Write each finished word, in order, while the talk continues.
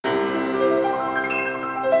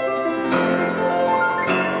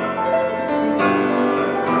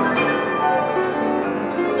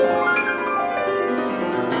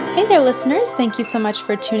Hey there, listeners. Thank you so much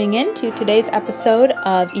for tuning in to today's episode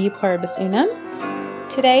of E Pluribus Unum.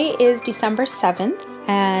 Today is December 7th,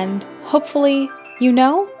 and hopefully you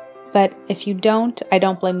know, but if you don't, I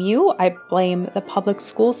don't blame you. I blame the public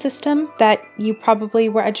school system that you probably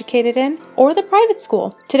were educated in, or the private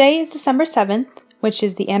school. Today is December 7th, which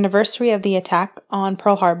is the anniversary of the attack on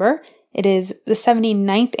Pearl Harbor. It is the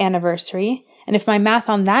 79th anniversary, and if my math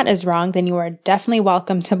on that is wrong, then you are definitely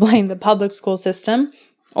welcome to blame the public school system,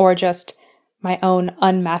 or just my own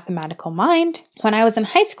unmathematical mind. When I was in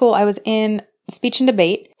high school, I was in speech and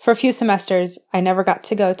debate. For a few semesters, I never got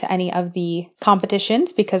to go to any of the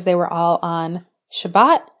competitions because they were all on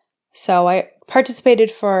Shabbat. So I participated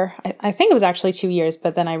for, I think it was actually 2 years,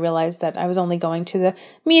 but then I realized that I was only going to the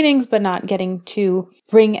meetings, but not getting to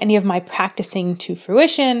bring any of my practicing to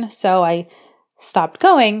fruition. So I stopped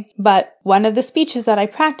going. But one of the speeches that I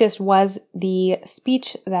practiced was the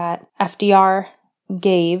speech that FDR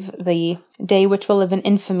gave, the Day Which Will Live in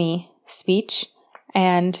Infamy speech.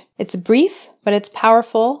 And it's brief, but it's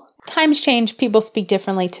powerful. Times change. People speak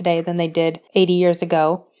differently today than they did 80 years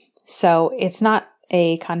ago. So it's not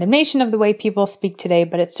a condemnation of the way people speak today,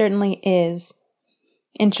 but it certainly is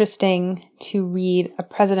interesting to read a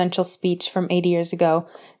presidential speech from 80 years ago.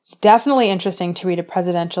 It's definitely interesting to read a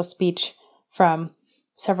presidential speech from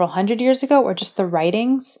several hundred years ago, or just the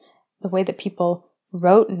writings, the way that people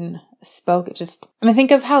wrote and spoke.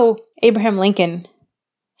 Think of how Abraham Lincoln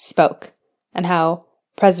spoke and how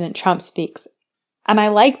President Trump speaks. And I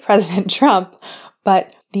like President Trump,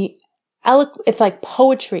 but it's like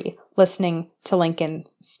poetry listening to Lincoln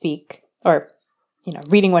speak, or,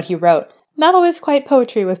 reading what he wrote. Not always quite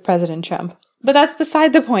poetry with President Trump, but that's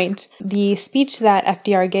beside the point. The speech that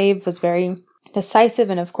FDR gave was very decisive,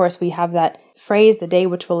 and of course we have that phrase, the day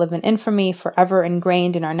which will live in infamy, forever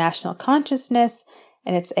ingrained in our national consciousness,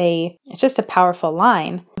 and it's just a powerful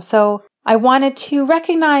line. So I wanted to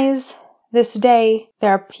recognize this day.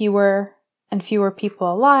 There are fewer and fewer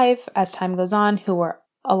people alive as time goes on who were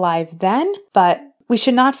alive then, but we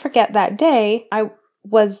should not forget that day. I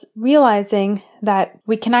was realizing that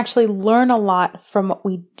we can actually learn a lot from what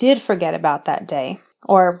we did forget about that day,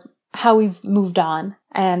 or how we've moved on,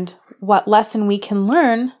 and what lesson we can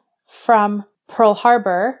learn from Pearl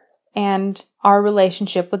Harbor and our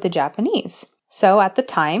relationship with the Japanese. So at the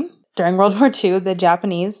time, during World War II, the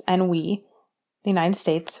Japanese and we, the United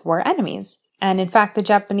States, were enemies. And in fact, the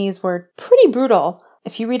Japanese were pretty brutal.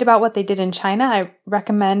 If you read about what they did in China, I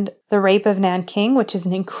recommend The Rape of Nanking, which is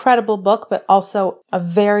an incredible book, but also a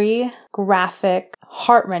very graphic,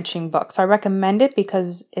 heart-wrenching book. So I recommend it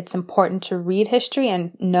because it's important to read history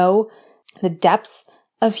and know the depths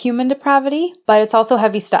of human depravity, but it's also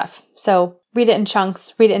heavy stuff. So read it in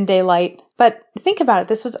chunks, read it in daylight. But think about it.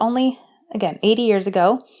 This was only, again, 80 years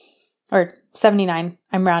ago, or 79,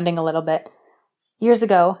 I'm rounding a little bit, years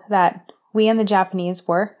ago, that we and the Japanese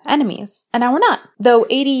were enemies. And now we're not. Though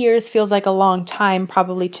 80 years feels like a long time,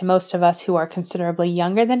 probably to most of us who are considerably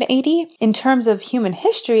younger than 80, in terms of human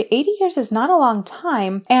history, 80 years is not a long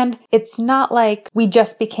time. And it's not like we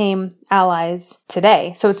just became allies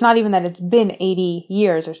today. So it's not even that it's been 80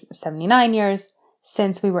 years or 79 years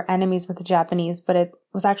since we were enemies with the Japanese, but it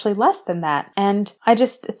was actually less than that. And I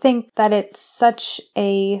just think that it's such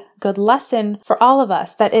a good lesson for all of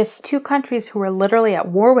us that if two countries who were literally at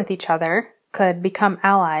war with each other could become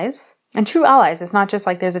allies, and true allies, it's not just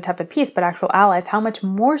like there's a tepid peace, but actual allies, how much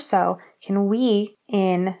more so can we,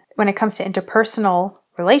 when it comes to interpersonal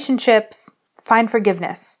relationships, find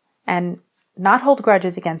forgiveness and not hold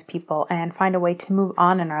grudges against people and find a way to move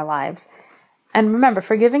on in our lives. And remember,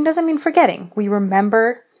 forgiving doesn't mean forgetting. We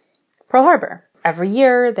remember Pearl Harbor. Every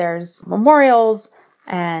year there's memorials,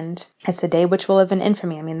 and it's the day which will live in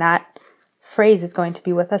infamy. That phrase is going to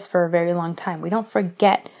be with us for a very long time. We don't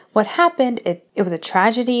forget what happened. It was a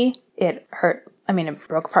tragedy. It hurt. It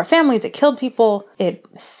broke apart families. It killed people. It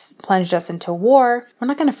plunged us into war. We're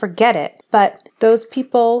not going to forget it. But those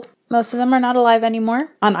people, most of them are not alive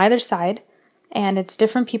anymore on either side. And it's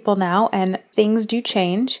different people now, and things do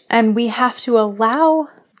change. And we have to allow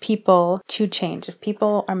people to change. If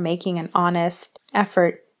people are making an honest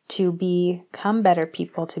effort to become better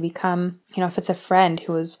people, to become, if it's a friend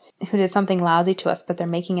who did something lousy to us, but they're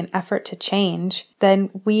making an effort to change,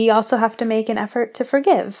 then we also have to make an effort to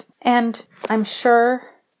forgive. And I'm sure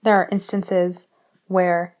there are instances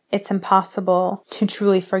where it's impossible to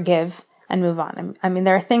truly forgive and move on.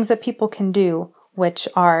 There are things that people can do which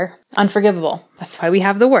are unforgivable. That's why we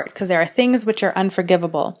have the word, because there are things which are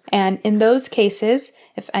unforgivable. And in those cases,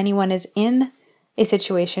 if anyone is in a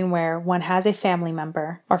situation where one has a family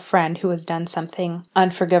member or friend who has done something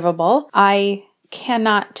unforgivable, I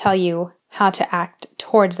cannot tell you how to act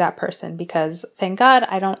towards that person, because thank God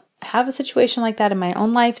I don't have a situation like that in my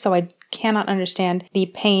own life, so I cannot understand the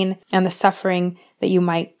pain and the suffering that you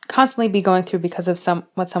might constantly be going through because of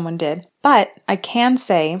what someone did. But I can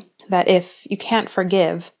say that if you can't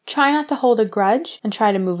forgive, try not to hold a grudge and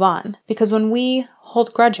try to move on. Because when we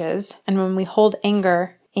hold grudges and when we hold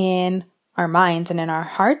anger in our minds and in our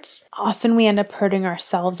hearts, often we end up hurting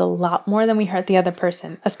ourselves a lot more than we hurt the other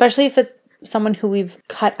person, especially if it's someone who we've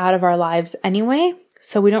cut out of our lives anyway.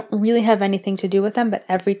 So we don't really have anything to do with them, but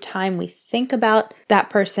every time we think about that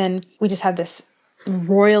person, we just have this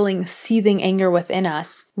roiling, seething anger within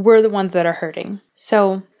us. We're the ones that are hurting.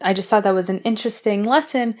 So I just thought that was an interesting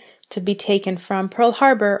lesson to be taken from Pearl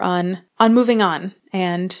Harbor on moving on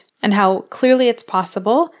and how clearly it's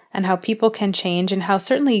possible and how people can change and how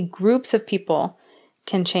certainly groups of people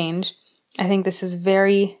can change. I think this is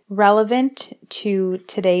very relevant to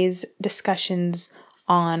today's discussions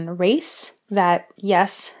on race, that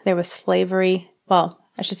yes, there was slavery. Well,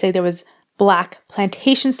 I should say there was Black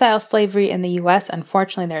plantation-style slavery in the U.S.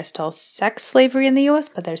 Unfortunately, there's still sex slavery in the U.S.,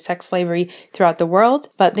 but there's sex slavery throughout the world.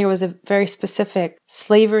 But there was a very specific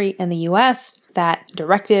slavery in the U.S. that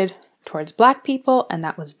directed towards Black people, and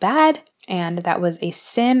that was bad, and that was a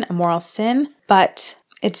sin, a moral sin. But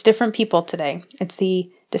it's different people today. It's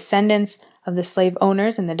the descendants of the slave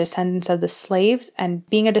owners and the descendants of the slaves, and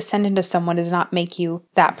being a descendant of someone does not make you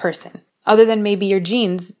that person. Other than maybe your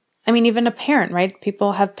genes. I mean, even a parent, right?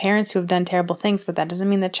 People have parents who have done terrible things, but that doesn't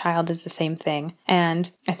mean the child is the same thing.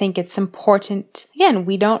 And I think it's important, again,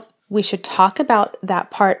 we should talk about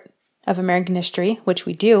that part of American history, which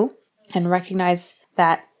we do, and recognize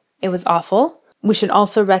that it was awful. We should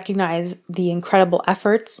also recognize the incredible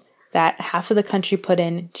efforts that half of the country put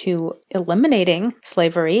into eliminating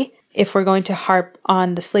slavery. If we're going to harp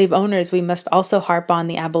on the slave owners, we must also harp on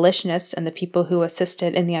the abolitionists and the people who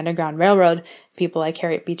assisted in the Underground Railroad, people like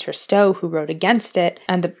Harriet Beecher Stowe who wrote against it,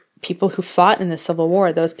 and the people who fought in the Civil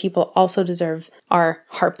War. Those people also deserve our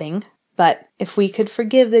harping. But if we could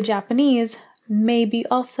forgive the Japanese, maybe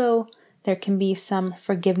also there can be some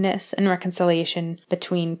forgiveness and reconciliation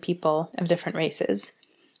between people of different races.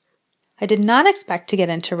 I did not expect to get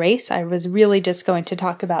into race. I was really just going to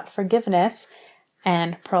talk about forgiveness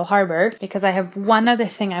and Pearl Harbor, because I have one other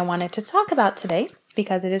thing I wanted to talk about today,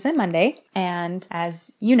 because it is a Monday, and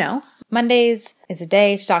as you know, Mondays is a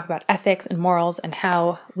day to talk about ethics and morals and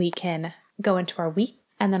how we can go into our week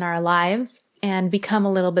and then our lives and become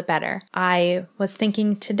a little bit better. I was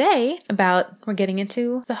thinking today about, we're getting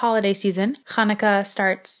into the holiday season. Hanukkah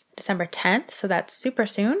starts December 10th, so that's super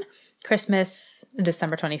soon. Christmas,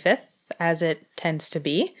 December 25th, as it tends to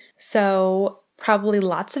be. So probably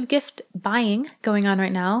lots of gift buying going on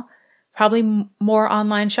right now. Probably more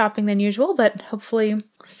online shopping than usual, but hopefully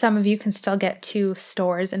some of you can still get to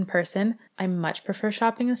stores in person. I much prefer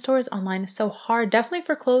shopping in stores. Online is so hard, definitely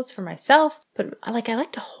for clothes for myself, but I like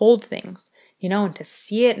to hold things, and to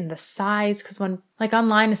see it and the size, because when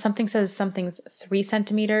online, if something says something's 3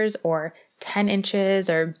 centimeters or 10 inches,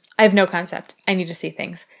 or I have no concept. I need to see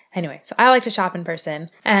things. Anyway, so I like to shop in person.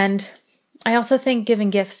 And I also think giving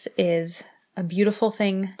gifts is a beautiful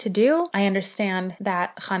thing to do. I understand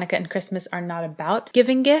that Hanukkah and Christmas are not about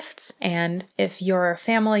giving gifts, and if your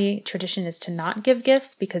family tradition is to not give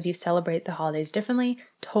gifts because you celebrate the holidays differently,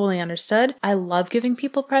 totally understood. I love giving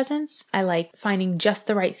people presents. I like finding just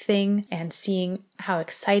the right thing and seeing how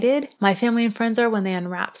excited my family and friends are when they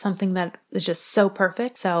unwrap something that is just so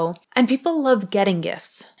perfect. And people love getting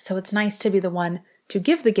gifts, so it's nice to be the one to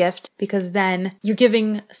give the gift, because then you're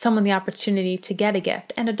giving someone the opportunity to get a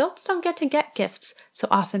gift. And adults don't get to get gifts so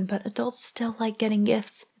often, but adults still like getting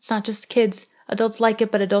gifts. It's not just kids. Adults like it,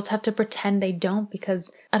 but adults have to pretend they don't, because,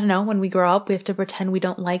 I don't know, when we grow up, we have to pretend we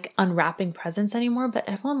don't like unwrapping presents anymore, but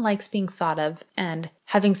everyone likes being thought of and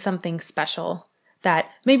having something special that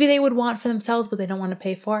maybe they would want for themselves, but they don't want to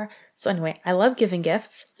pay for. So anyway, I love giving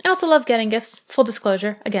gifts. I also love getting gifts. Full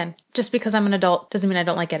disclosure, again, just because I'm an adult doesn't mean I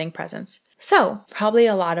don't like getting presents. So probably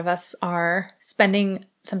a lot of us are spending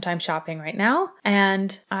some time shopping right now.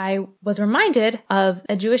 And I was reminded of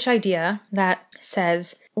a Jewish idea that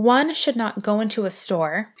says one should not go into a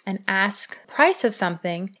store and ask price of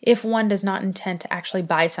something if one does not intend to actually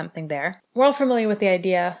buy something there. We're all familiar with the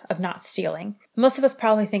idea of not stealing. Most of us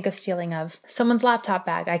probably think of stealing of someone's laptop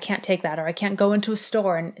bag. I can't take that, or I can't go into a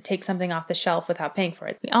store and take something off the shelf without paying for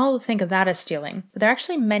it. We all think of that as stealing. But there are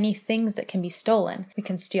actually many things that can be stolen. We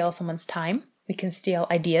can steal someone's time. We can steal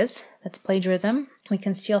ideas. That's plagiarism. We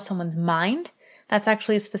can steal someone's mind. That's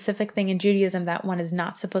actually a specific thing in Judaism that one is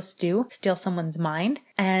not supposed to do, steal someone's mind.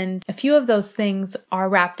 And a few of those things are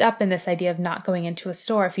wrapped up in this idea of not going into a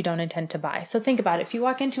store if you don't intend to buy. So think about it. If you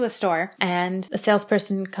walk into a store and a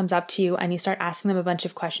salesperson comes up to you and you start asking them a bunch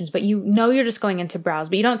of questions, but you know you're just going in to browse,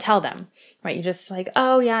 but you don't tell them, right? You're just like,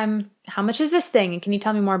 oh yeah, how much is this thing? And can you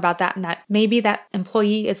tell me more about that? And that maybe that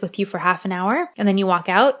employee is with you for half an hour and then you walk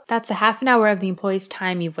out. That's a half an hour of the employee's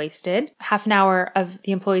time you've wasted. Half an hour of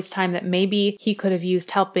the employee's time that maybe he could have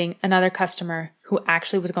used helping another customer who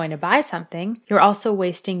actually was going to buy something. You're also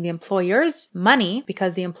wasting the employer's money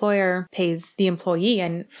because the employer pays the employee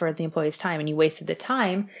and for the employee's time and you wasted the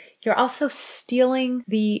time. You're also stealing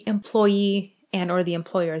the employee and or the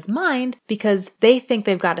employer's mind because they think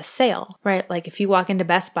they've got a sale, right? Like if you walk into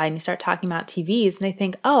Best Buy and you start talking about TVs and they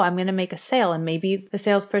think, oh, I'm going to make a sale and maybe the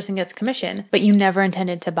salesperson gets commission, but you never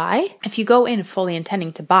intended to buy. If you go in fully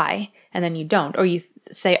intending to buy and then you don't, or you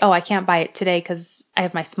say, oh, I can't buy it today because I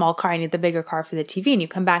have my small car, I need the bigger car for the TV, and you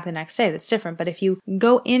come back the next day, that's different. But if you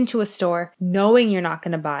go into a store knowing you're not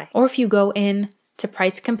going to buy, or if you go in to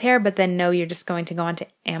price compare, but then know you're just going to go onto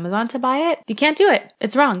Amazon to buy it, you can't do it.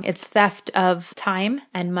 It's wrong. It's theft of time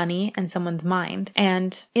and money and someone's mind.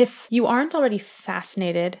 And if you aren't already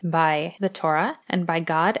fascinated by the Torah and by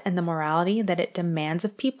God and the morality that it demands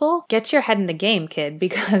of people, get your head in the game, kid,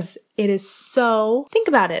 because it is so, think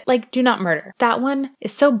about it, like do not murder. That one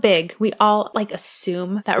is so big. We all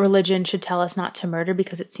assume that religion should tell us not to murder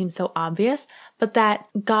because it seems so obvious, but that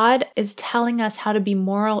God is telling us how to be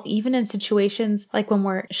moral even in situations like when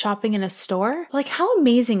we're shopping in a store. Like how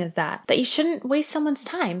amazing is that? That you shouldn't waste someone's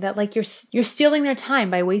time, that you're stealing their time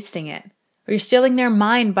by wasting it. Or you're stealing their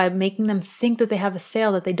mind by making them think that they have a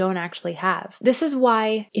sale that they don't actually have. This is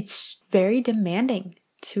why it's very demanding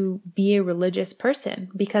to be a religious person,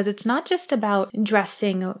 because it's not just about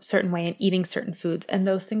dressing a certain way and eating certain foods. And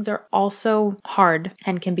those things are also hard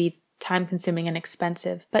and can be time-consuming and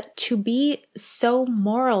expensive. But to be so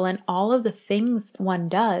moral in all of the things one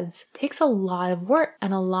does takes a lot of work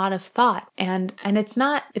and a lot of thought. And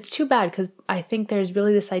it's too bad because I think there's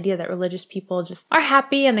really this idea that religious people just are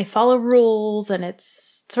happy and they follow rules and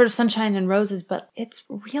it's sort of sunshine and roses, but it's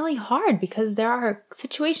really hard because there are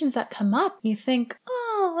situations that come up. You think,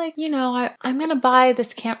 I'm going to buy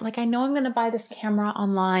this I know I'm going to buy this camera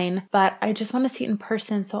online, but I just want to see it in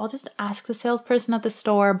person. So I'll just ask the salesperson at the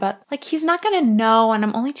store, but he's not going to know. And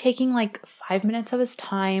I'm only taking 5 minutes of his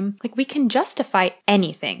time. We can justify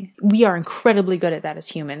anything. We are incredibly good at that as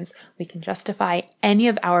humans. We can justify any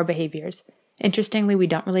of our behaviors. Interestingly, we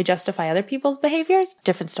don't really justify other people's behaviors.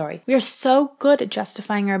 Different story. We are so good at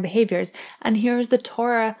justifying our behaviors. And here's the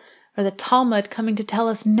Torah or the Talmud coming to tell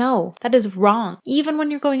us, no, that is wrong. Even when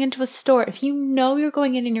you're going into a store, if you know you're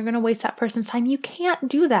going in and you're going to waste that person's time, you can't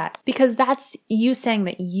do that because that's you saying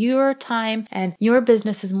that your time and your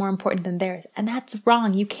business is more important than theirs. And that's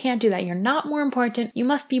wrong. You can't do that. You're not more important. You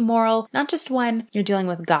must be moral, not just when you're dealing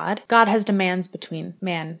with God. God has demands between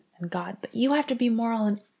man and God, but you have to be moral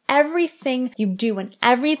in everything you do and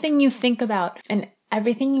everything you think about and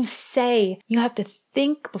everything you say. You have to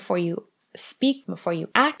think before you speak, before you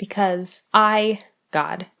act, because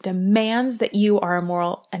God, demands that you are a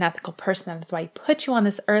moral and ethical person. That is why He put you on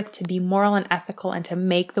this earth to be moral and ethical and to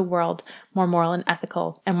make the world more moral and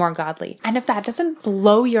ethical and more godly. And if that doesn't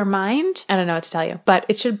blow your mind, I don't know what to tell you, but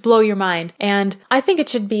it should blow your mind. And I think it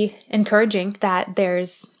should be encouraging that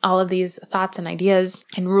there's all of these thoughts and ideas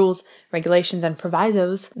and rules, regulations, and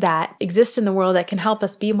provisos that exist in the world that can help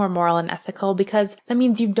us be more moral and ethical, because that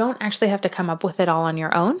means you don't actually have to come up with it all on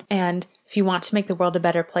your own. And if you want to make the world a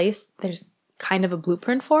better place, there's kind of a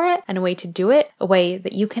blueprint for it and a way to do it, a way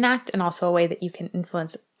that you can act and also a way that you can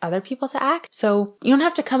influence other people to act. So you don't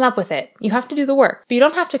have to come up with it. You have to do the work, but you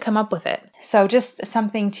don't have to come up with it. So just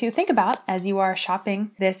something to think about as you are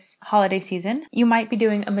shopping this holiday season. You might be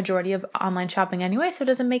doing a majority of online shopping anyway, so it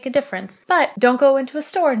doesn't make a difference. But don't go into a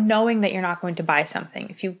store knowing that you're not going to buy something.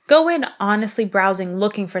 If you go in honestly browsing,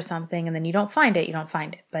 looking for something, and then you don't find it, you don't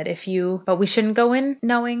find it. But we shouldn't go in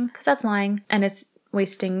knowing, because that's lying, and it's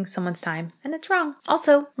wasting someone's time, and it's wrong.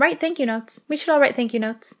 Also, write thank you notes. We should all write thank you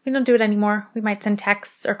notes. We don't do it anymore. We might send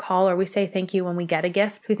texts or call, or we say thank you when we get a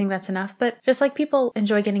gift. We think that's enough, but just like people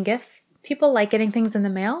enjoy getting gifts, people like getting things in the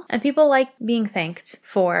mail, and people like being thanked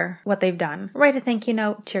for what they've done. Write a thank you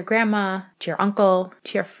note to your grandma, to your uncle,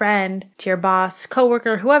 to your friend, to your boss,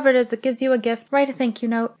 coworker, whoever it is that gives you a gift. Write a thank you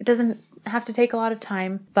note. It doesn't have to take a lot of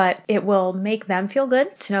time, but it will make them feel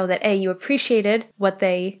good to know that you appreciated what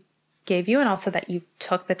they gave you, and also that you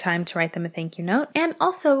took the time to write them a thank you note. And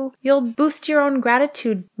also you'll boost your own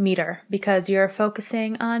gratitude meter because you're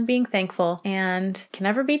focusing on being thankful and can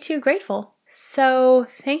never be too grateful. So,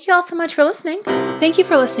 thank you all so much for listening. Thank you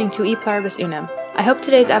for listening to E Pluribus Unum. I hope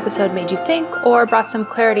today's episode made you think or brought some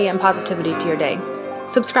clarity and positivity to your day.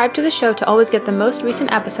 Subscribe to the show to always get the most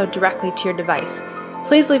recent episode directly to your device.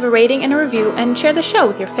 Please leave a rating and a review and share the show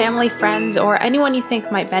with your family, friends, or anyone you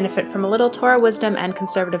think might benefit from a little Torah wisdom and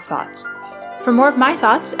conservative thoughts. For more of my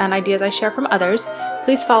thoughts and ideas I share from others,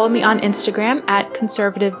 please follow me on Instagram at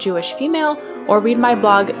conservativejewishfemale or read my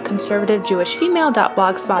blog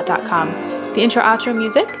conservativejewishfemale.blogspot.com. The intro-outro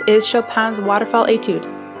music is Chopin's Waterfall Etude.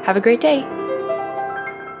 Have a great day!